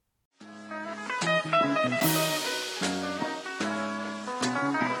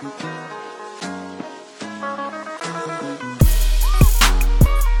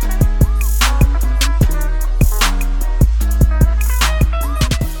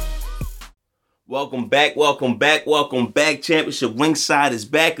Welcome back. Championship Ringside is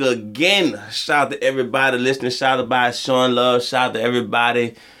back again. Shout out to everybody listening. Shout out by Sean Love. Shout out to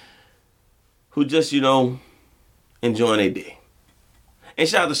everybody who just, enjoying their day. And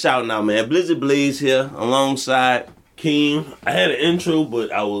shout out to Shouting Out, man. Blizzard Blaze here alongside King. I had an intro,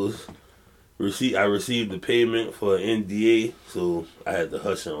 but I received the payment for NDA, so I had to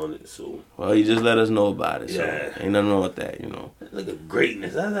hush on it. So you just let us know about it. So yeah, ain't nothing wrong with that, Look at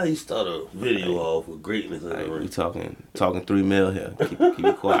greatness. That's how you start a video off with greatness. We talking $3 million here. Keep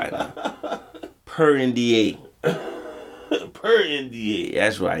it quiet now. Per NDA. Per NDA.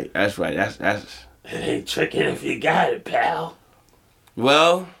 That's right. That's It ain't tricking if you got it, pal.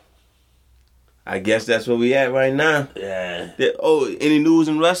 Well, I guess that's where we at right now. Yeah. Any news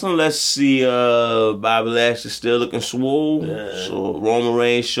in wrestling? Let's see. Bobby Lashley still looking swole. Yeah. So Roman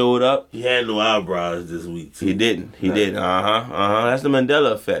Reigns showed up. He had no eyebrows this week, too. He didn't. That's the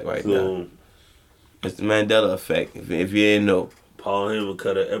Mandela effect right now. It's the Mandela effect, if you didn't know. Paul Heyman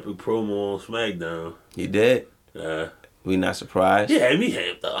cut an epic promo on SmackDown. He did. Yeah. We not surprised. Yeah, me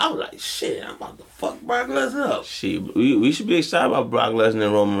hyped up. I was like, shit, I'm about to fuck Brock Lesnar up. Shit, we should be excited about Brock Lesnar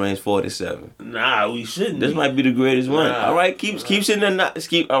and Roman Reigns 47. Nah, we shouldn't. This might be the greatest one. All right, keep sitting there.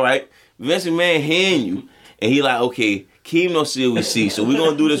 All right, Vince McMahon hearing you, and he like, okay, Keem don't see what we see, so we're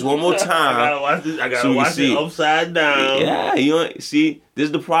gonna do this one more time. I gotta watch it upside down. Yeah, see, this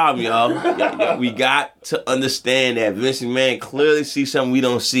is the problem, y'all. We got to understand that Vince McMahon clearly sees something we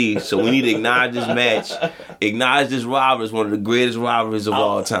don't see, so we need to acknowledge this match, acknowledge this rivalry as one of the greatest rivalries of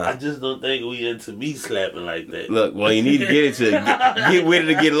all time. I just don't think we into me slapping like that. Look, well, you need to get into it. Get with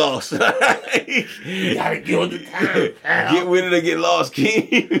it or get lost. You gotta get with the time, pal. Get with it or get lost,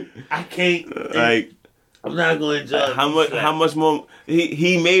 Keem. I can't. I'm not going to enjoy how much more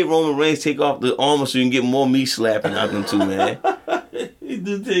he made Roman Reigns take off the armor so you can get more meat slapping out them too, man. He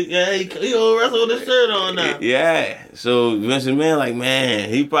do take he don't wrestle with his shirt on now. Yeah. So Vince McMahon, like,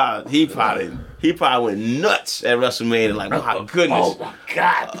 man, he probably went nuts at WrestleMania. Like, my goodness. Oh my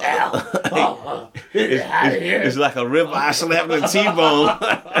God, pal. Get out of here. It's like a ribeye slapping a T-bone.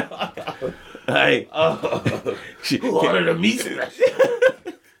 Who ordered a meat special?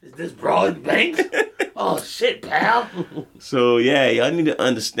 Is this Broad Banks? Oh shit, pal. So yeah, y'all need to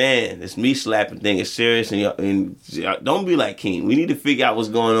understand this meat slapping thing is serious, and y'all don't be like King. We need to figure out what's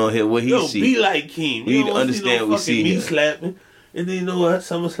going on here. What he see. Be like King. We need to understand what we see. Meat slapping. And then you know what?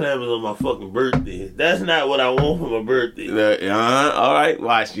 SummerSlam is on my fucking birthday. That's not what I want for my birthday. All right,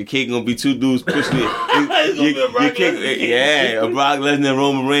 watch. Your cake gonna be two dudes pushing it. A Brock Lesnar and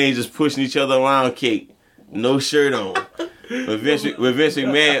Roman Reigns just pushing each other around cake. No shirt on. With Vince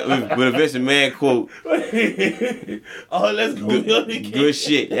McMahon quote. Let's go. Good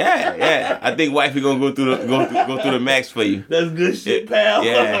shit. Yeah. I think wifey gonna go through the max for you. That's good shit, pal.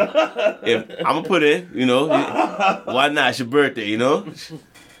 Yeah. If I'm gonna put in, why not? It's your birthday, Matter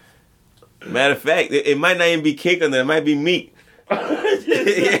of fact, it might not even be cake on there. It might be meat.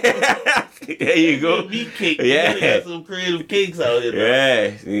 Yeah. There you go. Meat cake. Yeah. We got some creative cakes out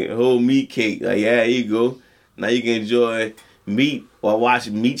here. Yeah. Whole meat cake. There you go. Now you can enjoy meat while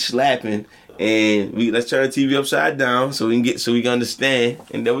watching meat slapping, and let's turn the TV upside down so we can understand,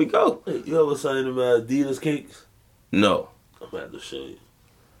 and there we go. Hey, you ever seen about Adidas cakes? No. I'm about to show you.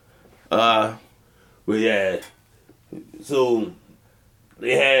 Well, yeah. So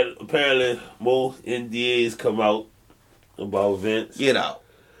they had apparently most NDAs come out about Vince. Get out.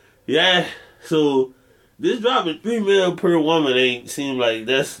 Yeah. So this dropping $3 million per woman ain't seem like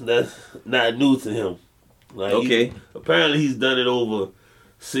that's not new to him. Like okay. Apparently he's done it over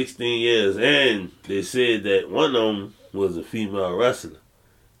 16 years, and they said that one of them was a female wrestler.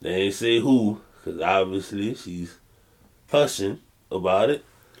 They ain't say who, because obviously she's hushing about it.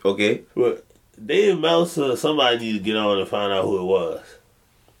 Okay. But Dave Meltzer, somebody need to get on and find out who it was.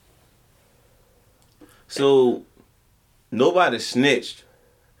 So nobody snitched.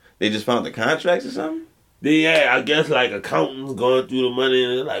 They just found the contracts or something? Yeah, I guess like accountants going through the money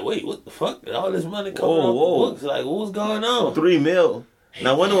and they're like, wait, what the fuck? All this money coming off the books. Like, what's going on? $3 million. Hey,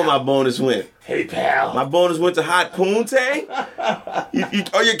 now, I wonder where my bonus went. Hey, pal. My bonus went to Hot Poon Tang?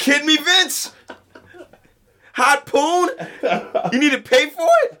 Are you kidding me, Vince? Hot Poon? You need to pay for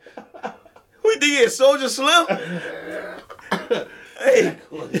it? Who you think is Soldier Slim? Hey.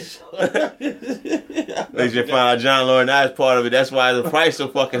 They just found out John Laurinaitis part of it. That's why the price so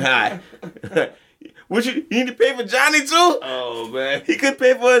fucking high. You need to pay for Johnny too? Oh, man. He could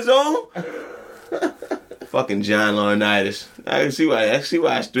pay for his own? Fucking John Laurinaitis. I can see why it's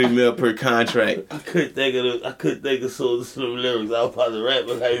 $3 million per contract. I couldn't think of Soldier Slim lyrics. I was about to rap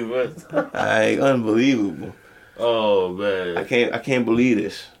with Heavy Unbelievable. Oh, man. I can't believe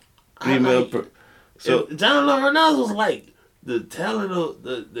this. $3 million per. So John Laurinaitis was like the talent of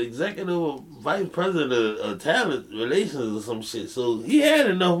the executive vice president of talent relations or some shit. So he had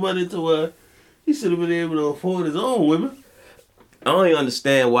enough money to where he should have been able to afford his own women. I don't even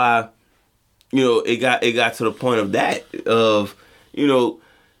understand why, it got to the point of that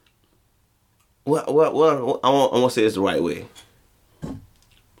what I want to say it's the right way.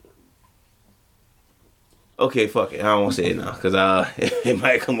 Okay, fuck it. I don't want to say it now because it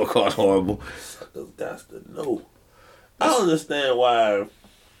might come across horrible. Suckers got to know. I don't understand why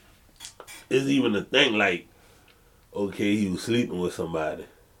it's even a thing. Like, okay, he was sleeping with somebody,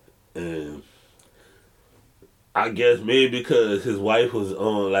 and I guess maybe because his wife was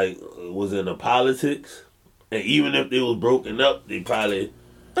was in the politics, and even if they was broken up, they probably.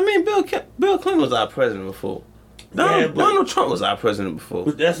 I mean, Bill Clinton was our president before. Donald Trump was our president before.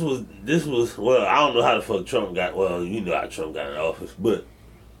 But this was I don't know how the fuck Trump got. Well, you know how Trump got in office, but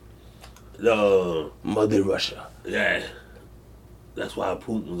Mother Russia. Yeah, that's why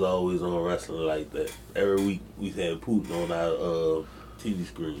Putin was always on wrestling like that. Every week we had Putin on our TV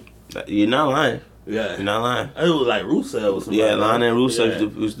screen. You're not lying. Yeah, you're not lying. It was like Rusev or something. Yeah, Lana and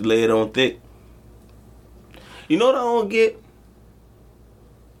Rusev used to lay it on thick. You know what I don't get?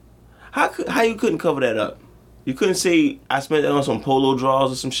 How you couldn't cover that up? You couldn't say I spent that on some polo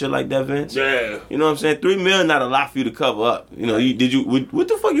draws or some shit like that, Vince. Yeah. You know what I'm saying? $3 million not a lot for you to cover up. What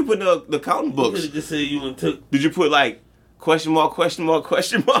the fuck you put in the counting books? You could have just said you took. Did you put like question mark or something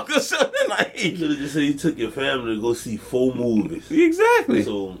like? You could have just said you took your family to go see 4 movies. Exactly.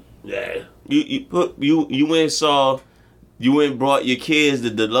 So yeah. You went and saw. You went and brought your kids the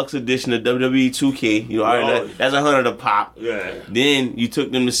deluxe edition of WWE 2K. That's $100 a pop. Yeah. Then you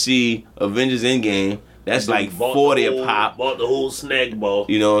took them to see Avengers Endgame. That's like $40 a pop. Bought the whole snack ball.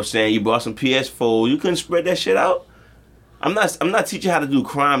 You know what I'm saying? You bought some PS4. You couldn't spread that shit out. I'm not teaching how to do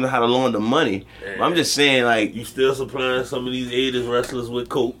crime and how to launder money. I'm just saying, like, you still supplying some of these 80s wrestlers with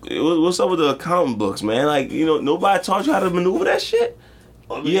coke. What's up with the accounting books, man? Like, nobody taught you how to maneuver that shit.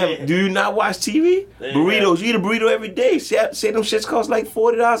 Do you not watch TV? Burritos. You eat a burrito every day. Say them shits cost like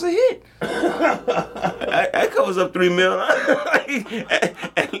 $40 a hit. That covers up $3 million.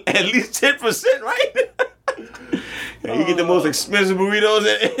 at least 10%, right? You get the most expensive burritos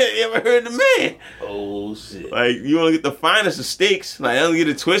you ever heard of, man. Oh shit! Like, you want to get the finest of steaks. Like, I don't get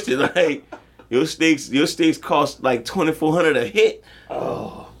it twisted. Like, your steaks cost like $2,400 a hit.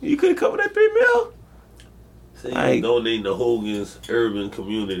 Oh, you couldn't cover that $3 million. Like, donating to Hogan's Urban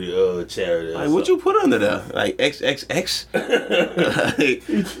Community charity. Like, what you put under there? Like XXX?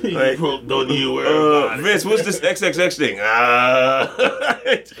 Don't even worry about Vince, what's this XXX thing?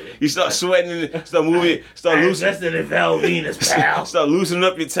 You start sweating, start moving, start loosening. Invested in Val Venus, pal. Start loosening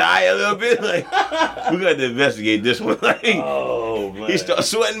up your tie a little bit. Like, we got to investigate this one. Like, oh man, he start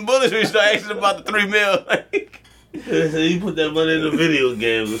sweating bullets when he start asking about the $3 million. Like, so you put that money in the video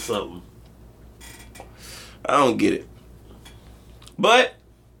games or something. I don't get it. But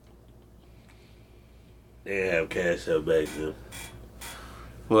they didn't have cash out back then.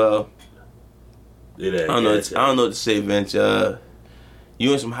 Well, I don't know what to say, Vince. You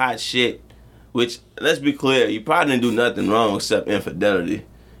in some hot shit, which, let's be clear, you probably didn't do nothing wrong except infidelity.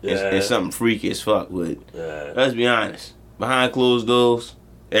 And something freaky as fuck with. Yeah. Let's be honest. Behind closed doors,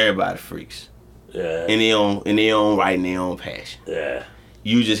 everybody freaks. Yeah. In their own right, in their own passion. Yeah.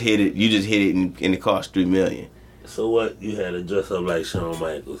 You just hit it and it cost $3 million. So what? You had to dress up like Shawn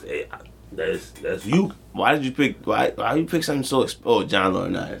Michaels. Hey, that's you. Why did you pick? Why you pick something so? John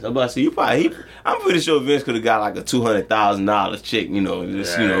Laurinaitis. I'm about to say I'm pretty sure Vince could have got like a $200,000 chick.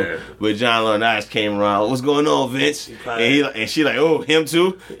 But John Laurinaitis came around. What's going on, Vince? And she like, oh, him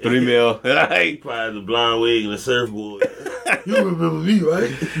too. $3 million. Probably the blonde wig and the surfboard. You remember me,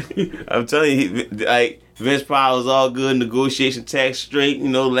 right? I'm telling you, like, Vince probably was all good, negotiation tax straight,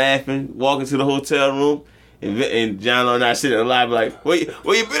 laughing, walking to the hotel room, and John Laurinaitis sitting in the lobby like, where you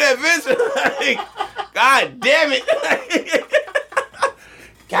been at, Vince? Like, God damn it.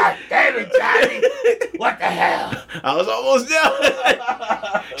 God damn it, Johnny. What the hell? I was almost there.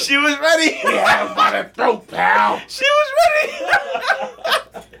 She was ready. We had him by the throat, pal. She was ready.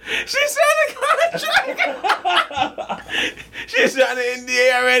 She signed the contract. She signed the NDA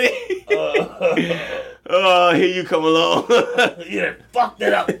already. Oh, here you come along. You done fucked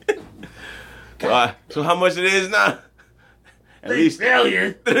it up. So how much it is now? At least $3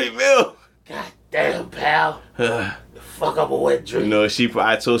 million. $3 million. God damn, pal. Fuck up a wet dream. She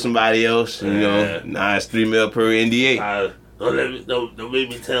probably told somebody else. Nah, it's $3 million per NDA. Don't make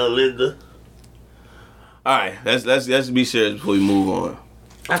me tell Linda. All right, let's be serious before we move on.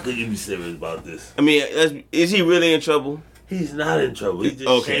 How could you be serious about this? I mean, is he really in trouble? He's not in trouble. He's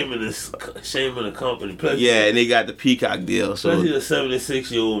just shaming the company. Plus, Yeah, and they got the Peacock deal. So plus he's a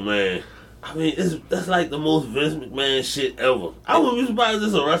 76-year-old man. I mean, that's like the most Vince McMahon shit ever. I wouldn't be surprised this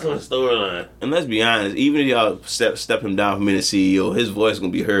is a wrestling storyline. And let's be honest, even if y'all step him down from being a CEO, his voice is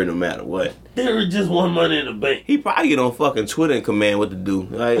gonna be heard no matter what. Theory just won Money in the Bank. He probably get on fucking Twitter and command what to do.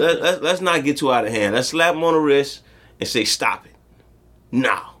 Like, let's not get too out of hand. Let's slap him on the wrist and say, stop it.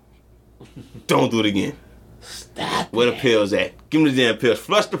 No. Don't do it again. Stop Where the pills at? Give me the damn pills.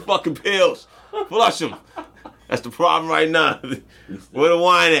 Flush the fucking pills. Flush them. That's the problem right now. Where the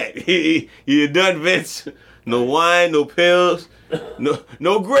wine at? You done, Vince? No wine, no pills, no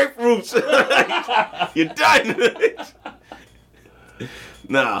grapefruits. You're done.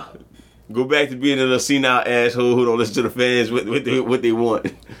 Nah. Go back to being a little senile asshole who don't listen to the fans what they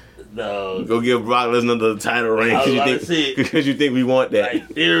want. No. Go give Brock Lesnar the title reign because you think we want that. Like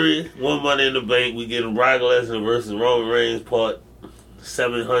Theory, won Money in the Bank. We getting Brock Lesnar versus Roman Reigns part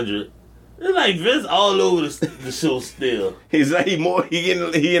 700. It's like Vince all over the show still. He's like he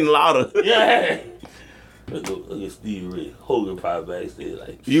getting louder. Yeah. Look at Steve Ray. Hogan probably backstage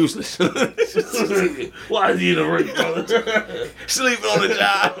like useless. Why is he in the ring, brother? Sleeping on the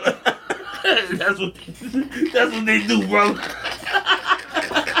job. That's what they do, brother.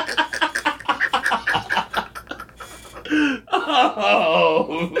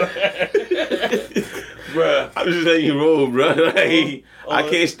 Oh man. Bruh. I'm just letting you roll, bro. Like, I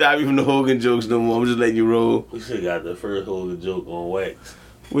can't stop you from the Hogan jokes no more. I'm just letting you roll. We should have got the first Hogan joke on wax.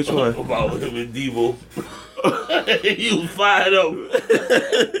 Which one? About him and Devo. He was fired up.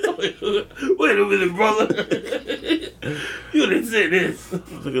 Wait a minute, brother. You didn't say this.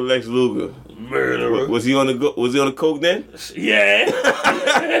 Look at Lex Luger. Murderer. Was he on the coke then? Yeah.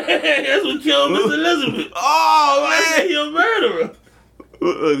 That's what killed Miss Elizabeth. Oh man, he a murderer.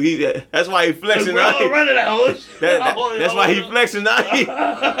 Look, that's why he flexing out. That's why he flexing out. He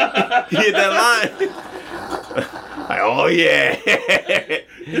hit that line. Like, oh yeah.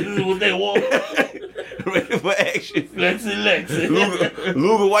 This is what they want. Ready for action. Flexing Lex.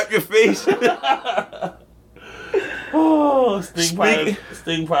 Luger, wipe your face. Oh,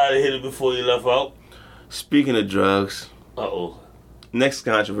 Sting probably hit it before he left out. Speaking of drugs. Uh-oh. Next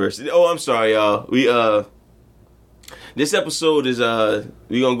controversy. Oh, I'm sorry, y'all. This episode is we're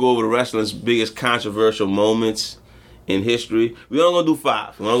gonna go over the wrestling's biggest controversial moments in history. We're only gonna do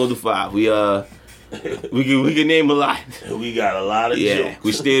 5. We can name a lot. We got a lot of jokes.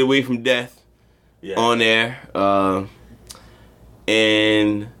 We stayed away from death on there.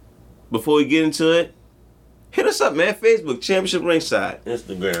 And before we get into it, hit us up, man. Facebook, Championship Ringside.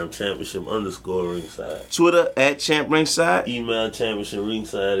 Instagram, Championship_Ringside. Twitter, @ChampRingside. Email,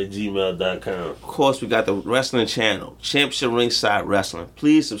 ChampionshipRingside@gmail.com. Of course, we got the wrestling channel, Championship Ringside Wrestling.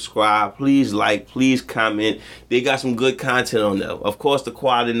 Please subscribe, please like, please comment. They got some good content on there. Of course, the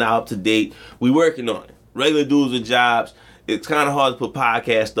quality not up to date. We working on it. Regular dudes with jobs. It's kind of hard to put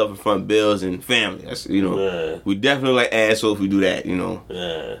podcast stuff in front of bills and family. That's, we definitely like assholes if we do that.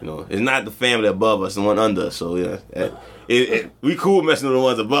 It's not the family above us, the one under us. So we cool messing with the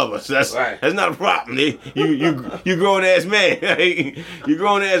ones above us. That's not a problem. You grown ass man, you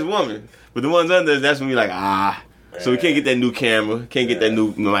grown ass woman. But the ones under us, that's when we like So we can't get that new camera, can't get that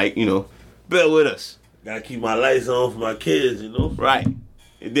new mic. Bear with us. Gotta keep my lights on for my kids. Right.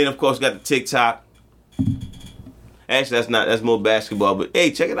 And then of course we got the TikTok. Actually, that's more basketball, but hey,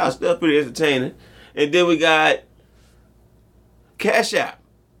 check it out. Still pretty entertaining. And then we got Cash App.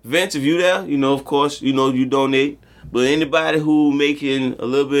 Vince, if you there, of course, you donate. But anybody who making a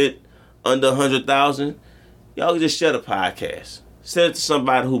little bit under 100,000, y'all can just share the podcast. Send it to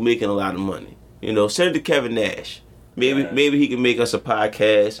somebody who making a lot of money. Send it to Kevin Nash. Maybe he can make us a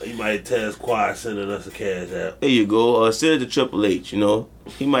podcast. He might tell Squad sending us a Cash App. There you go. Send it to Triple H,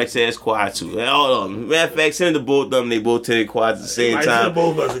 He might tell Squad too. All of them. Matter of fact, send it to both of them. They both tell Quads at the same time. Send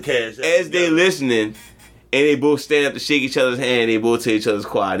both of us a Cash App. As they listening, and they both stand up to shake each other's hand. They both tell each other's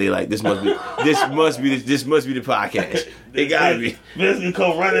Quad. They like, this must be the podcast. They gotta be. Vince can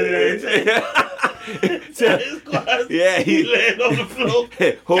come running and everything. Tell his Squad. Yeah, he land on the floor.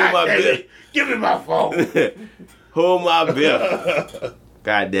 Hold my bill. Give me my phone. Hold my bill.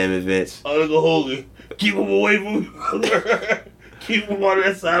 God damn it, Vince. Oh, look at Hogan. Keep him away from me. Keep him on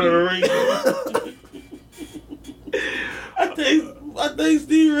that side of the ring. I think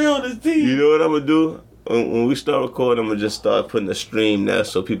Steve Ray on his team. You know what I'm gonna do? When we start recording, I'm gonna just start putting a stream there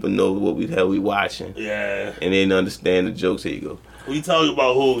so people know what the hell we watching. Yeah. And they understand the jokes. Here you go. We talking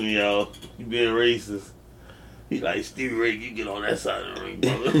about Hogan, y'all. He being racist. He like, Steve Ray, you get on that side of the ring,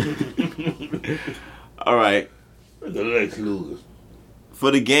 brother. All right. Look at Lex Luger.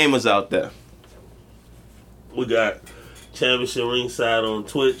 For the gamers out there, we got Championship Ringside on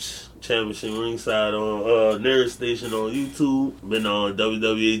Twitch. Championship Ringside on Nerd Station on YouTube. Been on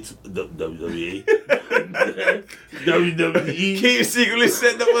WWE. King secretly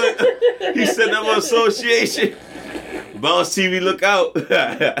setting up he setting up an association. Bounce TV, look out.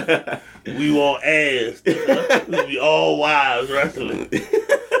 We want ass. We be all wives wrestling.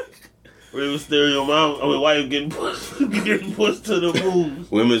 Rey Mysterio wife getting pushed to the moon.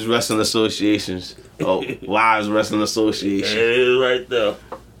 Women's Wrestling Associations. Oh, Wives Wrestling Association. There it is right there.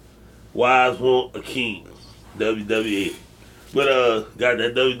 Wives want a king. WWE. But got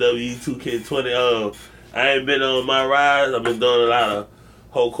that WWE 2K20. I ain't been on my rise. I've been doing a lot of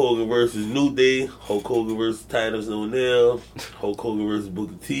Hulk Hogan versus New Day, Hulk Hogan versus Titus O'Neil, Hulk Hogan versus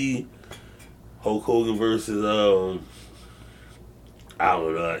Booker T, Hulk Hogan versus I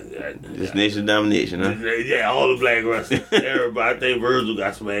don't know. Just Nation Domination, huh? Yeah, all the black wrestlers. Everybody. I think Virgil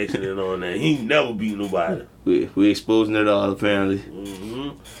got some action in on that. He never beat nobody. We exposing it all, apparently.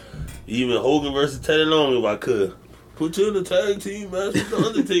 Mm-hmm. Even Hogan versus Teddy Long, if I could. Put you in the tag team match with the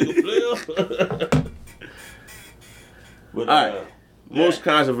Undertaker, player. But, all right. Most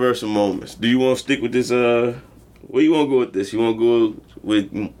controversial moments. Do you want to stick with this? Where you want to go with this? You want to go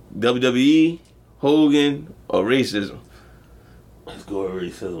with WWE, Hogan, or racism? Let's go with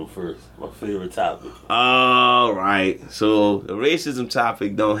racism first. My favorite topic. All right. So the racism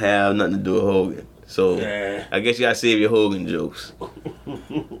topic don't have nothing to do with Hogan. So yeah. I guess you gotta save your Hogan jokes.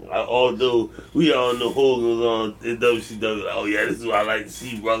 Although we all know Hogan was on in WCW. Oh yeah, this is what I like to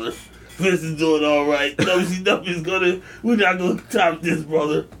see, brother. Vince is doing all right. WCW is we're not gonna top this,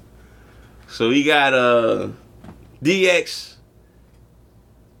 brother. So we got DX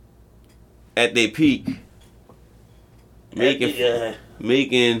at their peak,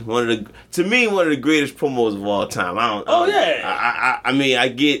 making one of the greatest promos of all time. I mean, I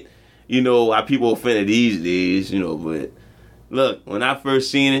get, why people offended these days, but look, when I first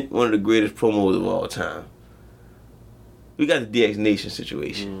seen it, one of the greatest promos of all time. We got the DX Nation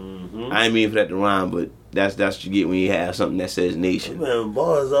situation. Mm-hmm. I ain't mean for that to rhyme, but that's what you get when you have something that says nation. Man,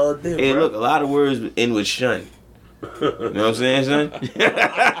 bars all day, hey, bro. Look, a lot of words end with shun. You know what I'm saying, son?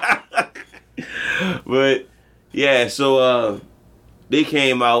 But yeah, so they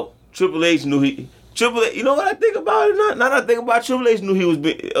came out. Triple H knew you know what I think about it? Now that I think about it, Triple H knew he was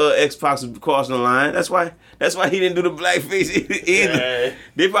X-Pac was crossing the line. That's why he didn't do the blackface either. Yeah.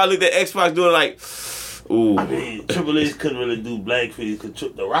 They probably looked at X-Pac doing like, ooh. I mean, Triple H couldn't really do blackface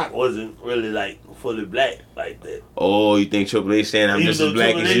because The Rock wasn't really like fully black like that. Oh, you think Triple H saying I'm just as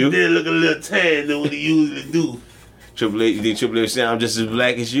black as you? He did look a little tan than what he usually do. You think Triple H saying I'm just as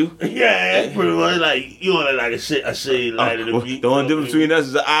black as you? Yeah, that's pretty much like you only like a shade lighter than me. The only difference between us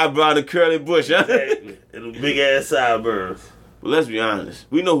is the eyebrow and the curly bush, huh? Exactly. And the big ass sideburns. But let's be honest,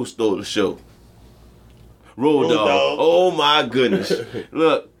 we know who stole the show. Road Dogg. Oh my goodness!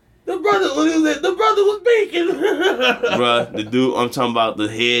 Look. The brother was bacon. Bruh, the dude I'm talking about, the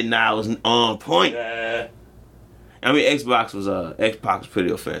head now was on point. I mean, X-Pac was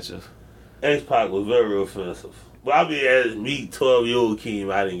pretty offensive. X-Pac was very offensive. But I mean, as me, 12-year-old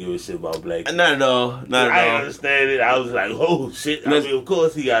Keem, I didn't give a shit about black people. Not at all. I understand it. I was like, oh shit. I mean, of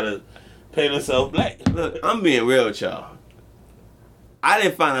course he gotta paint himself black. Look, I'm being real with y'all. I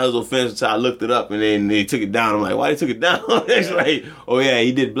didn't find out it was offensive until I looked it up and then they took it down. I'm like, why they took it down? It's like, oh yeah,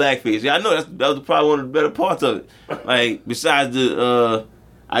 he did blackface. Yeah, I know that was probably one of the better parts of it. Like, besides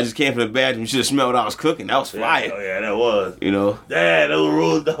I just came from the bathroom, you should have smelled what I was cooking. That was fire. Oh yeah, that was. Dad, that was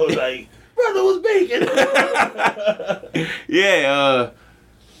Road Dogg was like, brother was bacon. Yeah,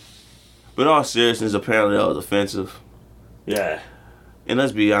 but all seriousness, apparently that was offensive. Yeah. And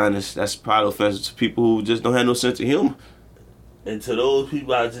let's be honest, that's probably offensive to people who just don't have no sense of humor. And to those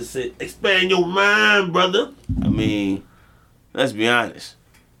people, I just say, expand your mind, brother. I mean, let's be honest.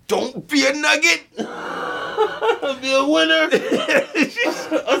 Don't be a nugget. Be a winner.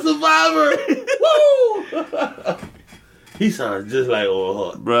 A survivor. Woo! He sounds just like Owen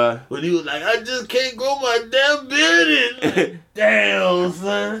Hart. Bruh. When he was like, I just can't grow my damn beard. Damn,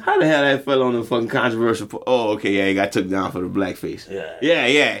 son. How the hell that fell on the fucking controversial part? Oh, okay, yeah, he got took down for the blackface.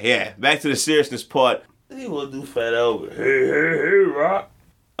 Yeah. Back to the seriousness part. He want to do Fat Albert. Hey, Rock.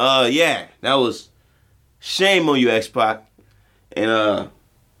 Yeah, that was shame on you, X-Pac. And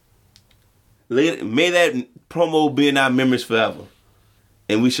may that promo be in our memories forever.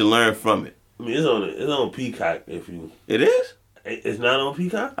 And we should learn from it. I mean, it's on Peacock if you... It is? It's not on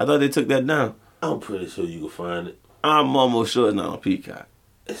Peacock? I thought they took that down. I'm pretty sure you can find it. I'm almost sure it's not on Peacock.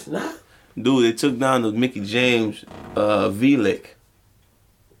 It's not? Dude, they took down the Mickey James V-Lick.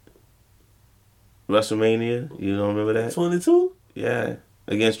 WrestleMania, you don't remember that? 22? Yeah,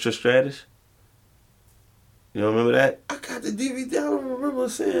 against Trish Stratus. You don't remember that? I got the DVD. I don't remember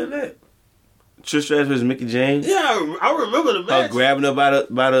saying that. Trish Stratus versus Mickey James. Yeah, I remember the match. Her grabbing her by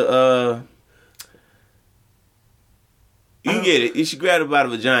the you get it. She grabbed her by the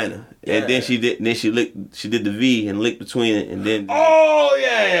vagina, and then she did. Then she licked. She did the V and licked between it, and then. Oh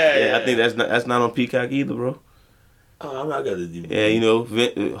yeah. I think that's not on Peacock either, bro. Oh, I'm not gonna do. Yeah, you know,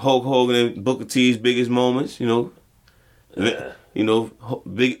 Hulk Hogan and Booker T's biggest moments. You know,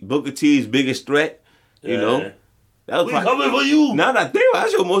 big Booker T's biggest threat. You know, that was we coming for you. Now that I think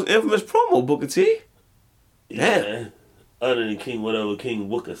that's your most infamous promo, Booker T. Yeah. Other than whatever King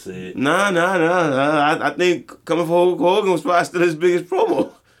Booker said. Nah. I think coming for Hulk Hogan was probably still his biggest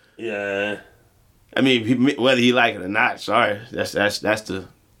promo. Yeah. I mean, whether he like it or not, sorry, that's the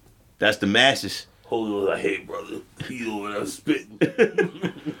masses. Hogan was like, "Hey, brother, he's over there spitting."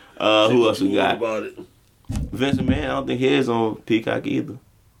 Who else we got? About it. Vince McMahon, I don't think his on Peacock either.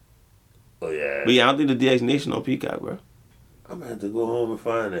 Oh yeah. But yeah, I don't think the DX Nation on Peacock, bro. I'm gonna have to go home and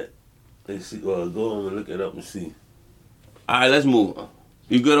find that. And see, go home and look it up and see. All right, let's move on.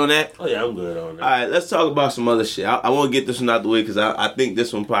 You good on that? Oh yeah, I'm good on that. All right, let's talk about some other shit. I want to get this one out the way because I think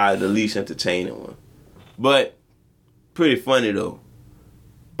this one probably the least entertaining one, but pretty funny though.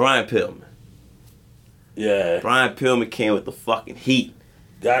 Brian Pillman. Yeah. Brian Pillman came with the fucking heat.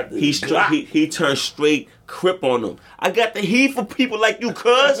 Got the He turned straight Crip on them. I got the heat for people like you,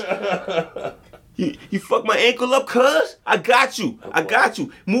 cuz. You fuck my ankle up, cuz? I got you.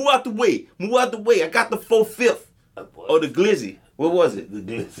 Move out the way. I got the 4/5. Or the glizzy. What was it? The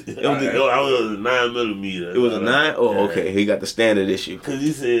glizzy. It was a 9mm. It was a 9? Oh, okay. He got the standard issue. Because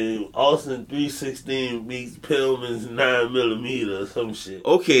he said Austin 316 beats Pillman's 9mm or some shit.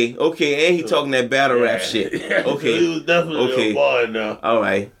 Okay. And he talking that battle rap shit. Yeah, Okay. So he was definitely a bar now. All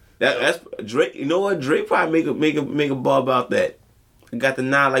right. That's Drake. You know what? Drake probably make a bar about that. I got the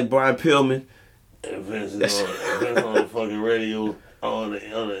 9 like Brian Pillman. And Vince is on the fucking radio on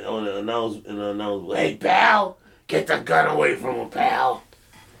the announcement. Hey, pal, get the gun away from him, pal.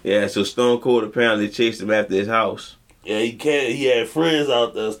 Yeah, so Stone Cold apparently chased him after his house. Yeah, he had friends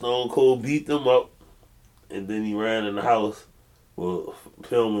out there. Stone Cold beat them up, and then he ran in the house. Well,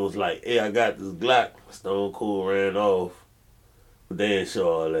 Pillman was like, "Hey, I got this Glock." Stone Cold ran off, but they didn't show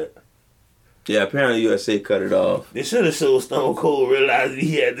all that. Yeah, apparently USA cut it off. They should have showed Stone Cold realizing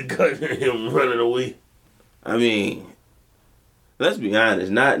he had the gun and him running away. I mean, let's be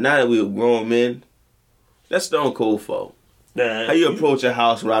honest. Now that we were grown men, that's Stone Cold fault. Nah, how you approach a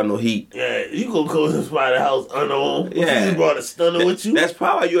house without no heat? Yeah, you gonna go to somebody's house unarmed. Yeah, you brought a stunner with you. That's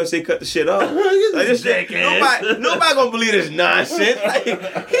probably why USA cut the shit off. Like this nobody gonna believe this nonsense. Like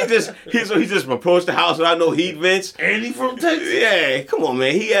he just approached the house without no heat vents. And he from Texas. Yeah, come on,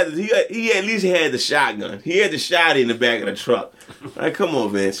 man. He at least had the shotgun. He had the shotty in the back of the truck. Like, come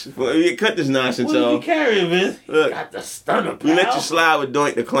on, Vince. Cut this nonsense off. What you carrying, Vince? Look, got the stunner. We let you slide with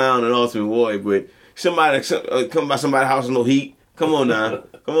Doink the Clown and Ultimate Warrior, but somebody come by somebody's house with no heat. Come on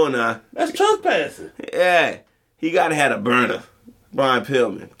now. That's trespassing. Yeah. He gotta have a burner. Brian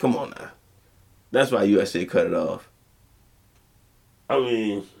Pillman. Come on now. That's why USA cut it off. I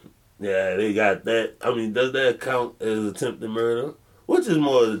mean, yeah, they got that. I mean, does that count as attempted murder? Which is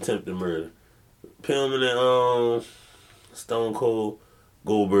more attempted murder? Pillman and Stone Cold,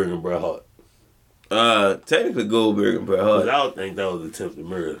 Goldberg and Bret Hart. Technically Goldberg and Bret Hart. I don't think that was attempted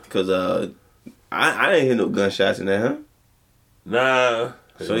murder. Cause I didn't hear no gunshots in there, huh? Nah.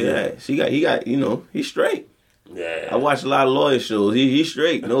 So yeah, he got he's straight. Yeah. I watched a lot of lawyer shows. He's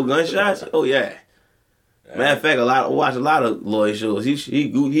straight. No gunshots. Oh yeah. Matter of fact, I watch a lot of lawyer shows. He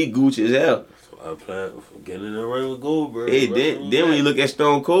Gucci as hell. So I plan for getting in the ring with Goldberg. Hey, then when you look at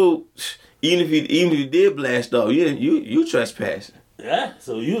Stone Cold, even if you did blast off, you trespassing. Yeah,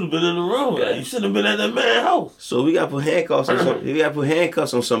 so you'd have been in the room. Yeah. You shouldn't have been at that man's house. So we got to put handcuffs on we got to put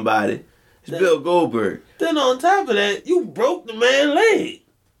handcuffs on somebody. It's Bill Goldberg. Then on top of that, you broke the man's leg.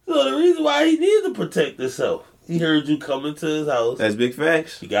 So the reason why he needs to protect himself. He heard you coming to his house. That's big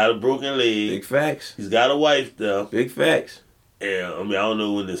facts. He got a broken leg. Big facts. He's got a wife there. Big facts. And I mean, I don't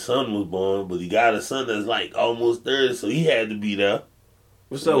know when his son was born, but he got a son that's like almost 30, so he had to be there.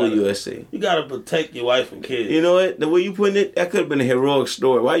 What's up with USA? You gotta protect your wife and kids. You know what? The way you putting it, that could have been a heroic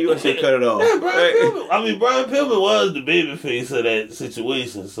story. Why USA cut it off? Yeah, Brian Pillman was the babyface of that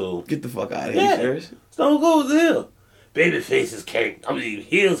situation, so... Get the fuck out of here, serious? Stone Cold's here. Babyfaces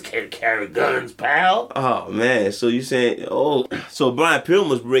heels can't carry guns, pal. Oh, man. So you saying... Oh, so Brian Pillman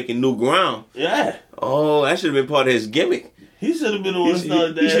was breaking new ground. Yeah. Oh, that should have been part of his gimmick. He should have been the one that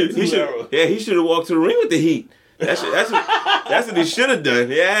started that. Yeah, he should have walked to the ring with the heat. That's what he should have done.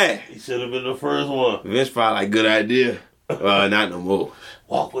 Yeah. He should have been the first one. Vince probably like, good idea. Not no more.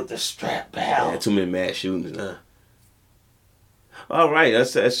 Walk with the strap, pal. Yeah, too many mass shootings now. All right,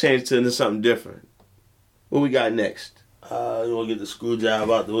 let's change into something different. What we got next? You want to get the screw job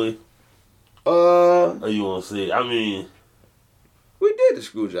out the way? Or you want to see? I mean, we did the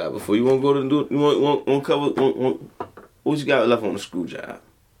screw job before. You want to go to do? You want to cover? What you got left on the screw job?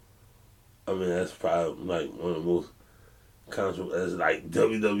 I mean, that's probably like one of the most that's like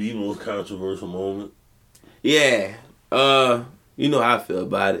WWE most controversial moment. Yeah. You know how I feel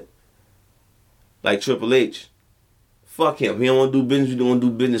about it. Like Triple H. Fuck him. He don't want to do business. You don't want to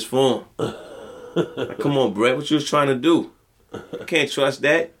do business for him. Come on, Brett. What you was trying to do? I can't trust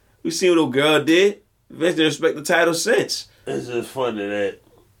that. We seen what old girl did. Vince didn't respect the title since. It's just funny that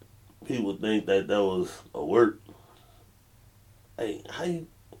people think that was a work. Hey, how you?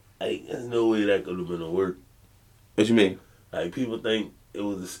 Hey, there's no way that could have been a work. What you mean? Like people think it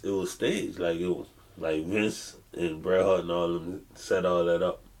was staged. Like it was like Vince and Bret Hart and all of them set all that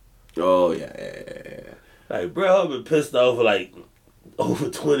up. Oh yeah. Like Bret Hart been pissed off for like over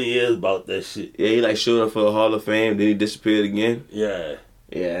 20 years about that shit. Yeah, he like showed up for the Hall of Fame, then he disappeared again. Yeah.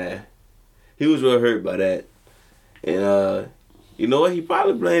 He was real hurt by that. And you know what? He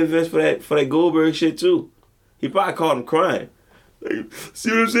probably blamed Vince for that Goldberg shit too. He probably caught him crying. Like,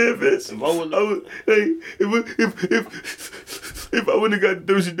 see what I'm saying, Vince? If I wouldn't have got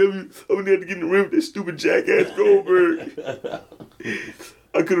WCW, I wouldn't have to get in the ring with that stupid jackass Goldberg.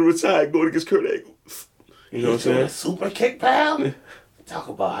 I could have retired going against Kurt Angle. You know what I'm saying? Super kick, pal? Talk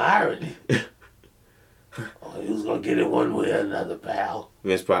about irony. Oh, he was going to get it one way or another, pal.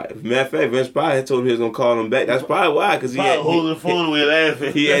 Matter of fact, Vince probably had told him he was going to call him back. That's probably why, because he had holding the phone away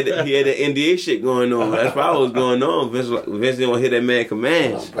laughing. He had the NDA shit going on. That's probably what was going on. Vince didn't want to hear that man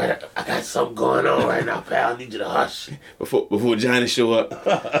commands. Oh, brother, I got something going on right now, pal. I need you to hush. Before Johnny show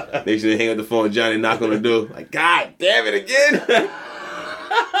up, they should hang up the phone. Johnny knock on the door. Like, God damn it again.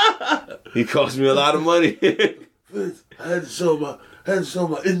 He cost me a lot of money. Vince, I had to show my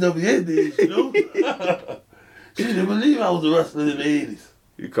NWA days, you know? She didn't believe I was a wrestler in the 80s.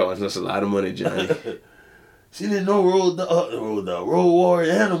 You costing us a lot of money, Johnny. She didn't know Road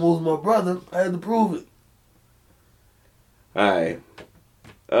Warrior Animal was my brother. I had to prove it. Alright.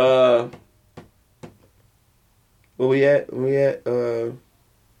 Where we at?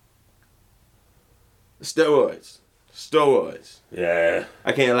 Steroids. Yeah.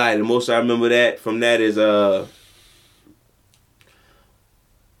 I can't lie. The most I remember from that is not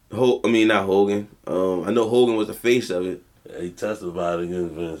Hogan. I know Hogan was the face of it. Yeah, he testified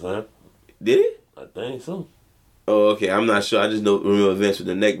against Vince, huh? Did he? I think so. Oh, okay. I'm not sure. I just remember Vince with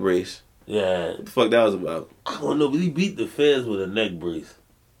the neck brace. Yeah. What the fuck that was about? I don't know, but he beat the Feds with a neck brace.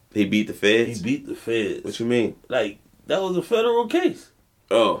 He beat the Feds? He beat the Feds. What you mean? Like, that was a federal case.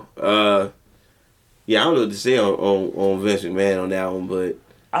 Oh, yeah, I don't know what to say on Vince McMahon on that one, but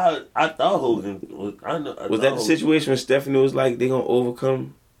I thought Hogan was. Was that the situation when Stephanie was like they gonna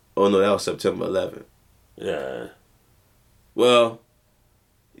overcome? Oh no, that was September 11th. Yeah. Well,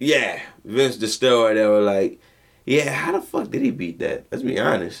 yeah, Vince the steroid era. Like, yeah, how the fuck did he beat that? Let's be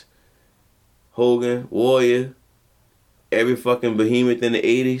honest. Hogan, Warrior, every fucking behemoth in the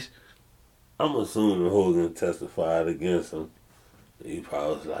 80s. I'm assuming Hogan testified against him. He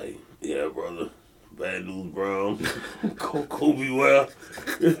probably was like, "Yeah, brother. Bad news, Brown. Kobe well.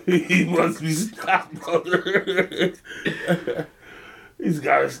 He must be stopped, brother. He's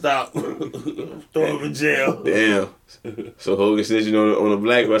got to stop. Throw him in jail." Damn. So Hogan snitching on the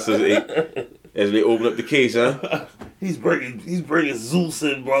black wrestlers as they open up the case, huh? He's bringing Zeus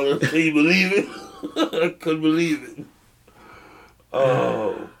in, brother. Can you believe it? I couldn't believe it.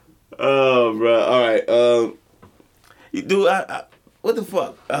 Oh, bro. All right. You do what the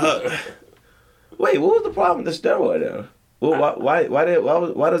fuck? Wait, what was the problem with the steroid era? Well, why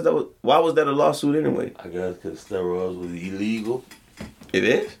was that a lawsuit anyway? I guess because steroids was illegal. It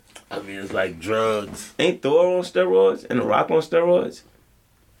is? I mean, it's like drugs. Ain't Thor on steroids and The Rock on steroids?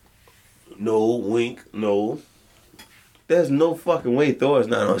 No, wink, no. There's no fucking way Thor is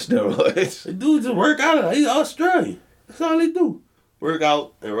not on steroids. The dude just work out. He's Australian. That's all he do. Work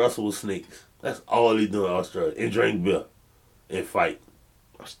out and wrestle with snakes. That's all he do in Australia. And drink beer. And fight.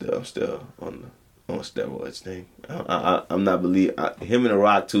 I'm still on steroids thing. I'm not believing him and The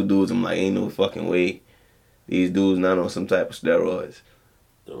Rock, two dudes. I'm like, ain't no fucking way these dudes not on some type of steroids.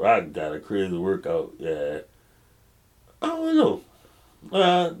 The Rock got a crazy workout. Yeah, I don't know.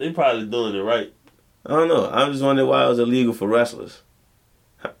 They probably doing it right. I don't know. I'm just wondering why it was illegal for wrestlers.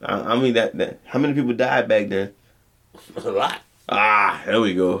 I mean that how many people died back then? A lot. There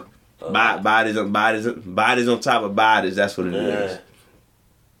we go. Bodies on top of bodies. That's what it is.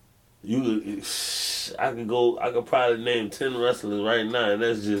 I could probably name 10 wrestlers right now, and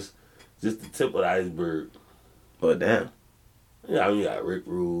that's just the tip of the iceberg. Oh, damn. Yeah, I mean, you got Rick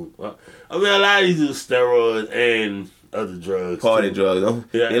Rude. I mean, a lot of these do steroids and other drugs. Party too. drugs, though.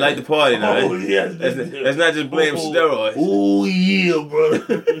 Yeah. They like to party now. Oh, yeah. Let's not just blame steroids. Oh, yeah,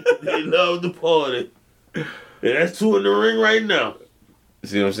 brother. They love to party. And that's 2 in the ring right now.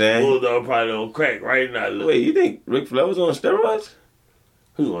 See what I'm saying? Bulldog probably on crack right now. Look. Wait, you think Ric Flair was on steroids?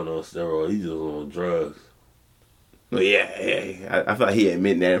 He wasn't on steroids. He just on drugs. Well, yeah. I feel like he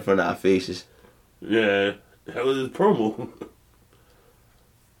admitting that in front of our faces. Yeah. That was his promo.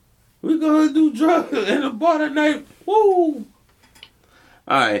 We're gonna do drugs in the bar tonight. Woo!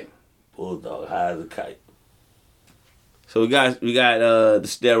 Alright. Bulldog high as a kite. So we got the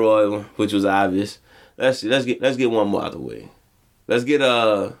steroid one, which was obvious. Let's get one more out of the way. Let's get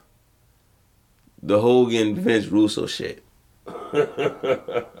the Hogan Vince Russo shit. You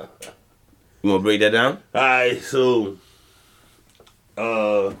wanna break that down? Alright, so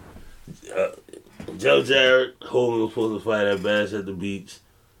Jeff Jarrett, Hogan was supposed to fight at Bash at the Beach.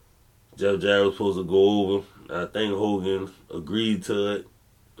 Jeff Jarrett was supposed to go over. I think Hogan agreed to it.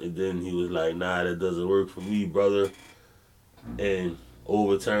 And then he was like, nah, that doesn't work for me, brother. And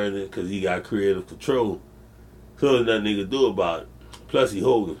overturned it because he got creative control. So there's nothing they could do about it. Plus he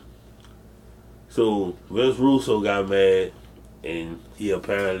Hogan. So Vince Russo got mad and he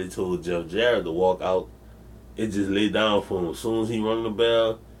apparently told Jeff Jarrett to walk out. It just laid down for him. As soon as he rung the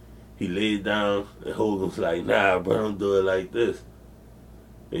bell, he laid down and Hogan was like, nah, bro, don't do it like this.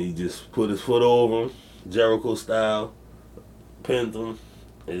 And he just put his foot over him, Jericho style, pinned him,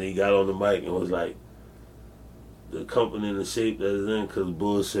 and he got on the mic and was like, the company in the shape that it's in because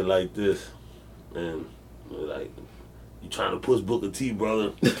bullshit like this. And was like, you trying to push Booker T,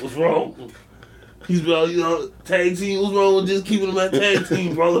 brother. What's wrong? He's like, tag team, what's wrong with just keeping him at tag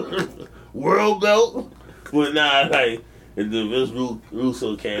team, brother? World belt? But nah, like, and then Vince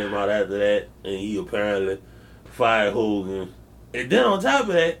Russo came out after that, and he apparently fired Hogan. And then on top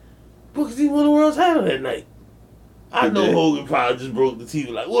of that, Booker T won the world title that night. I know Hogan probably just broke the TV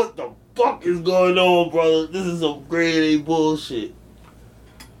like, what the fuck is going on, brother? This is some grade A bullshit.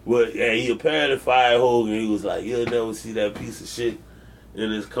 But yeah, he apparently fired Hogan. He was like, you'll never see that piece of shit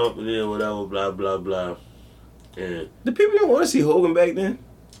in his company or whatever, blah, blah, blah. And the people didn't want to see Hogan back then?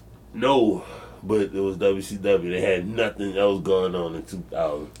 No, but it was WCW. They had nothing else going on in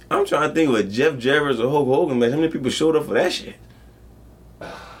 2000. I'm trying to think of a Jeff Jarrett or Hulk Hogan match. How many people showed up for that shit?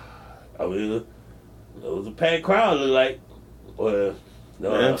 I mean, it was a packed crowd, look like. Well,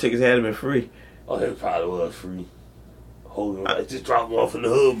 no, man, them tickets had to been free. Oh, it probably was free. Hogan, like, just drop them off in the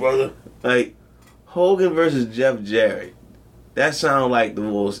hood, brother. Like, Hogan versus Jeff Jarrett. That sounds like the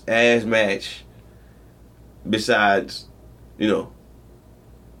most ass match besides, I don't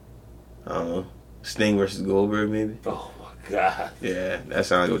know, Sting versus Goldberg, maybe? Oh, my God. Yeah, that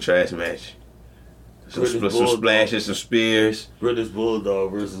sounds like a trash match. Some Bulldog. splashes, some spears. British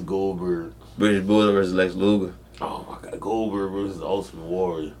Bulldog versus Goldberg. British Bulldog versus Lex Luger. Oh, my God. Goldberg versus Ultimate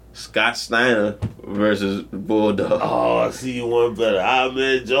Warrior. Scott Steiner versus Bulldog. Oh, I see you one better.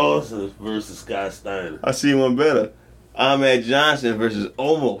 Ahmed Johnson versus Scott Steiner. I see one better. Ahmed Johnson versus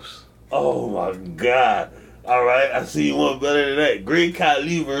Omos. Oh, my God. All right, I see you one better than that. Great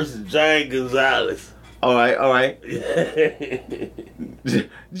Khali versus Giant Gonzalez. All right.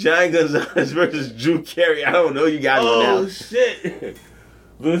 Giant Gonzalez versus Drew Carey. I don't know you guys know now. Oh, shit.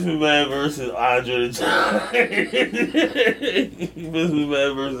 Vince McMahon versus Andre the Giant. Vince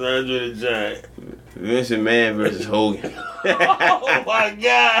McMahon versus Andre the Giant. Vince McMahon versus Hogan. Oh, my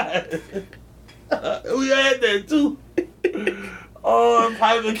God. We had that, too. Oh, and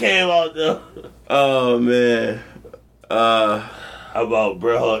Piper came out, though. Oh, man. How about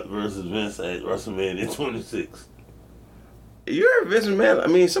Bret Hart versus Vince at WrestleMania 26? You heard Vince McMahon? I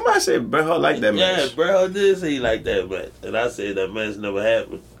mean, somebody said Bret Hart liked that match. Yeah, Bret Hart did say he liked that match. And I said that match never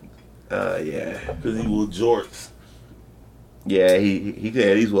happened. Yeah. Because he wore jorts. Yeah, he could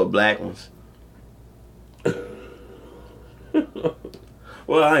at least wear black ones.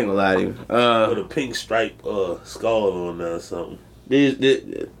 Well, I ain't gonna lie to you. With a pink stripe skull on there or something.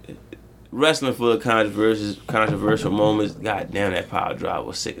 Wrestling for the controversial moments. God damn, that power drive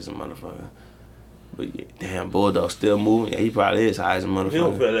was sick as a motherfucker. But yeah, damn, Bulldog still moving. Yeah, he probably is high as a motherfucker. He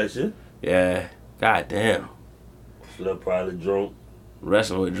don't feel that shit. Yeah. God damn. Still probably drunk.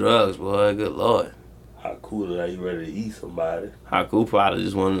 Wrestling with drugs, boy. Good Lord. How cool are you ready to eat somebody? Haku probably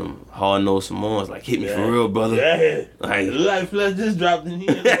just one of them hard-nosed Samoans. Like, hit me for real, brother. Yeah. Like, Life Flesh just dropped in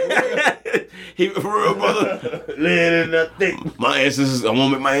here. hit me for real, brother. Laying in that thing. My ancestors, I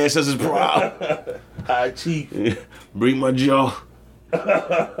want to make my ancestors proud. High chief. Bring my jaw.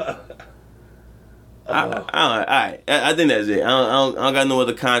 I think that's it. I don't got no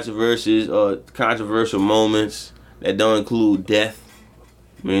other controversies or controversial moments that don't include death.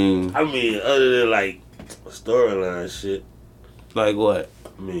 I mean, other than like storyline shit. Like what?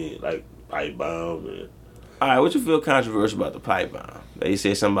 I mean, like pipe bomb. And... All right, what you feel controversial about the pipe bomb? That you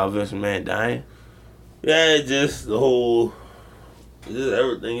say something about Vince McMahon dying? Yeah, just the whole, just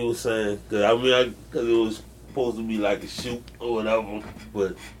everything he was saying. Cause cause it was supposed to be like a shoot or whatever.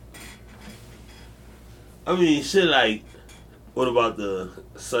 But I mean, shit like, what about the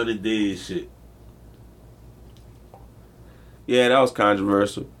Sunny Days shit? Yeah, that was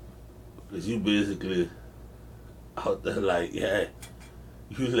controversial. Cause you basically out there like, yeah,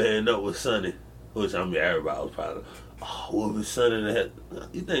 you laying up with Sonny, which I mean everybody was probably, oh, what was Sonny that had?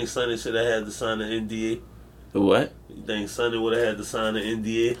 You think Sonny should have had to sign the NDA? The what? You think Sonny would have had to sign the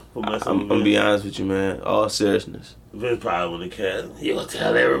NDA for messing I'm with gonna Vince? be honest with you, man. All seriousness. Vince probably wouldn't have cared. You gonna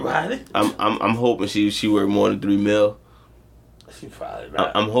tell everybody? I'm hoping she worked more than $3 million. She probably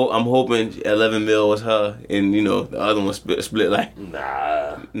not. I'm hoping 11 mil was her, and you know the other one split like.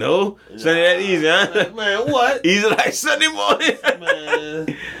 Nah. No, Sunday that easy, huh? Man, what? Easy like Sunday morning.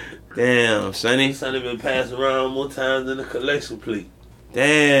 Man, Damn, Sonny. Sonny been passed around more times than a collection plate.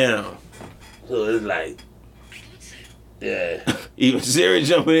 Damn. So it's like, yeah. Even Siri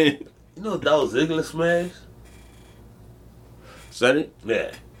jumping in. You know Dolph Ziggler smash? Sonny.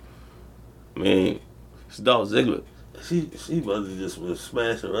 Yeah. I mean, it's Dolph Ziggler. She must have just been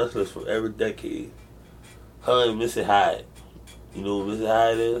smashing wrestlers from every decade. Her and Missy Hyatt. You know what Missy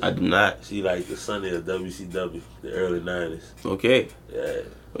Hyatt is? I do not. She like the Sunny of WCW, the early 90s. Okay. Yeah.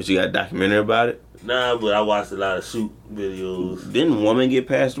 But you got a documentary about it? Nah, but I watched a lot of shoot videos. Didn't woman get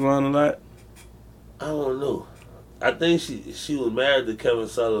passed around a lot? I don't know. I think she was married to Kevin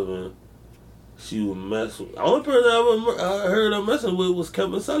Sullivan. She would mess with... The only person I heard her messing with was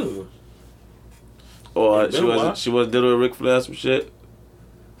Kevin Sullivan. Or she was dealing with Ric Flair or some shit?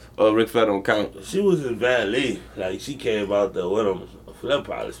 Or Ric Flair don't count? She was his valet. Like, she came out there with him. Flair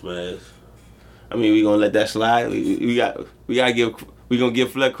probably smashed. I mean, we gonna let that slide? We gonna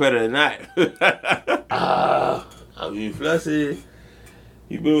give Flair credit or not? I mean, Flair said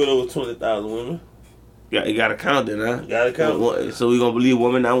he been with over 20,000 women. Yeah, you gotta count it, huh? You gotta count. So we gonna believe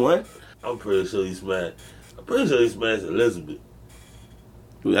woman not one? I'm pretty sure he smashed. I'm pretty sure he smashed Elizabeth.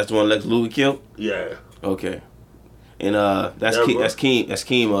 That's the one Lex Luger killed? Yeah. Okay. And that's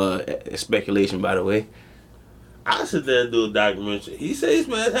Keem speculation, by the way. I sit there and do a documentary. He said he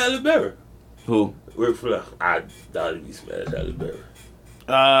smashed Halle Berry. Who? Ric Flair. I thought he smashed Halle Berry.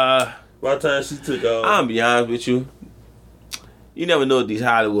 By the time she took off. I'll be honest with you. You never know at these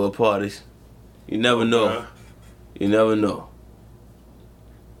Hollywood parties. You never know. You never know.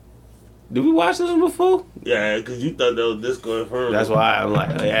 Did we watch this one before? Yeah, because you thought that was Disco Inferno. That's why I'm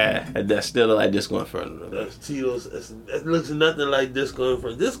like, yeah, that's still like Disco Inferno. That's Tito's. That looks nothing like Disco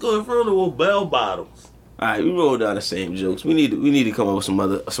Inferno. Disco Inferno with bell bottoms. All right, we roll down the same jokes. We need to come up with some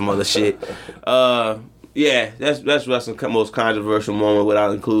other shit. Yeah, that's wrestling's most controversial moment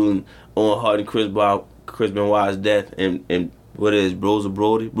without including Owen Hart and Chris Benoit's death and what is Bruiser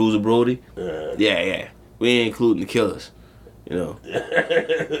Brody? Yeah. We ain't including the killers. You know.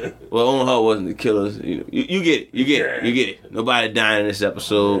 Well, Owen Hart wasn't the killers. You know, you get it. Nobody died in this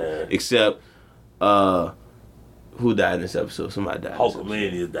episode except who died in this episode? Somebody died.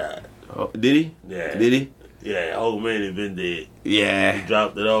 Hulkamania died. Oh, did he? Yeah. Did he? Yeah, Hulkamania been dead. Yeah. He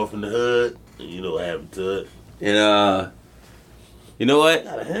dropped it off in the hood, and you know what happened to it. And you know what?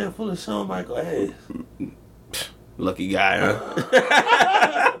 Got a handful of Shawn Michael ass. Lucky guy,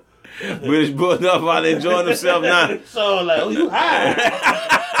 huh? British Bulldog out there enjoying himself now. So like, oh, you high?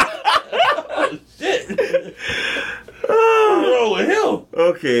 Oh shit! What's wrong with him?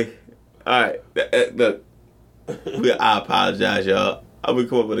 Okay, all right. Look, I apologize, y'all. I'm gonna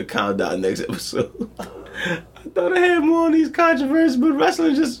come up with a countdown next episode. I thought I had more on these controversies, but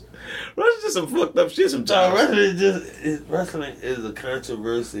wrestling just some fucked up shit sometimes. Wrestling is a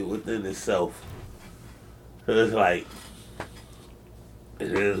controversy within itself. It's like,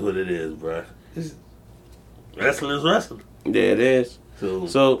 it is what it is, bruh. Wrestling is wrestling. Yeah, it is.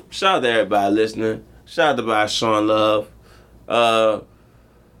 So shout out to everybody listening. Shout out to Sean Love.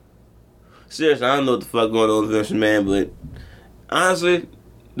 Seriously, I don't know what the fuck going on with Vince McMahon, but honestly,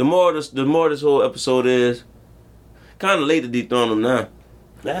 the more this whole episode is, kind of late to dethrone him now.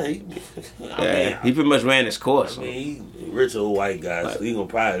 Nah, he pretty much ran his course. I mean, he rich old white guy, so he gonna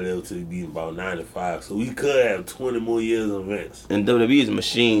probably live till he be about 95. So we could have 20 more years of Vince. And WWE is a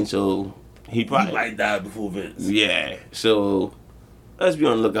machine, so he might die before Vince. Yeah, so let's be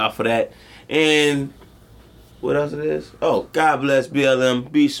on the lookout for that. And What else it is? Oh, God bless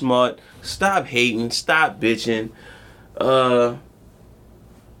BLM. Be smart. Stop hating. Stop bitching.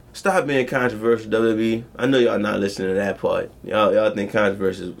 Stop being controversial, WWE. I know y'all not listening to that part. Y'all think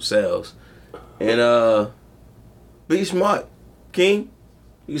controversy sells. And be smart. King,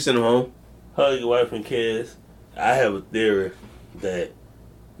 you can send them home. Hug your wife and kids. I have a theory that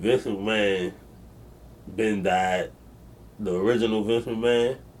Vince McMahon been died. The original Vince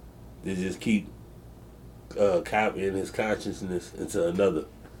McMahon, they just keep copying his consciousness into another.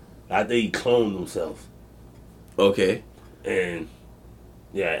 I think he cloned himself. Okay. And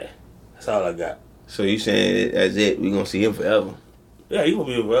yeah, that's all I got. So you saying that's it? We gonna see him forever? Yeah, he gonna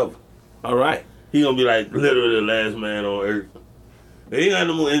be here forever. All right. He gonna be like literally the last man on earth. They ain't got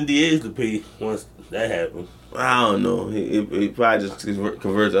no more NDAs to pay once that happens. I don't know. He probably just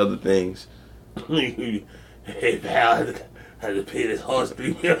converts other things. Hey pal, I had to pay this horse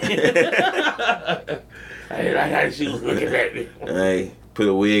 $3 million. I got she was looking at me. Hey, put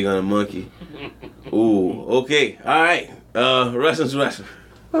a wig on a monkey. Ooh, okay, all right. Wrestling's wrestling.